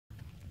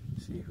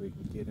see if we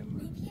can get him.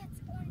 Maybe he has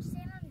orange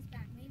sand on his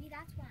back. Maybe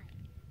that's why.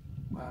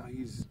 Wow,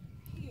 He is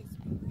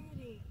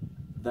pretty.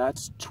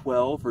 that's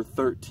 12 or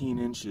 13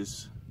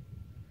 inches.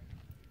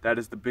 That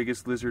is the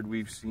biggest lizard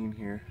we've seen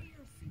here.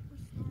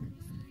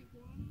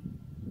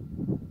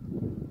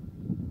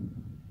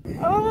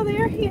 Oh,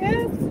 there he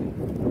is.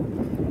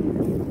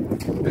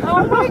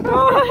 Oh my gosh.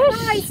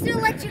 Oh, I still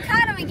let you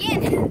cut him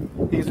again.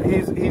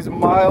 He's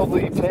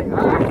mildly tame.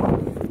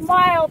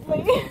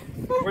 Mildly.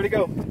 Where'd he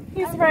go?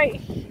 He's right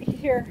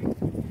here.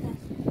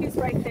 He's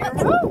right there.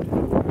 Oh.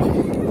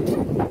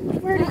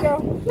 Where'd he go?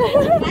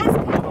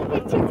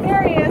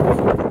 There he is.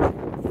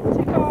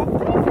 Took off.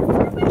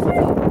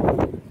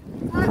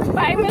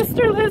 Bye,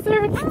 Mr.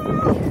 Lizard.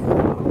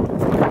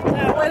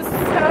 That was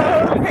so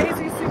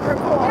crazy, super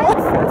cool. Oh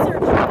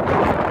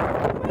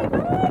my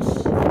gosh.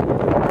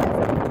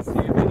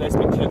 Nice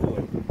big gentle.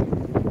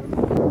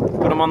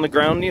 Put him on the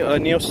ground,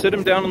 Neil. Sit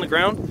him down on the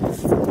ground.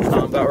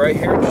 About right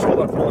here. Just hold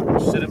on.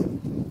 Sit him.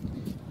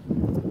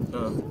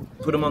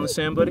 Put him on the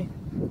sand, buddy.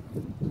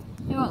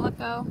 He won't let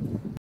go.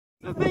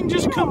 The thing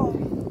just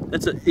come.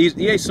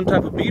 He's some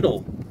type of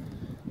beetle.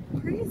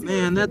 Crazy.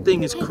 Man, that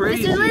thing is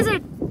crazy. Mr.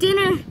 Lizard,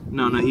 dinner.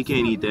 No, he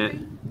can't eat that.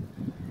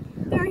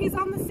 There, he's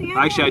on the sand.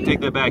 Actually, I take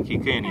that back. He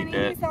can't eat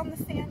that. He's on the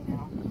sand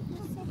now.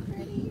 That's so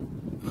pretty.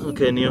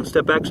 Okay, Neil,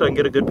 step back so I can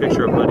get a good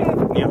picture of buddy.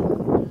 Neil.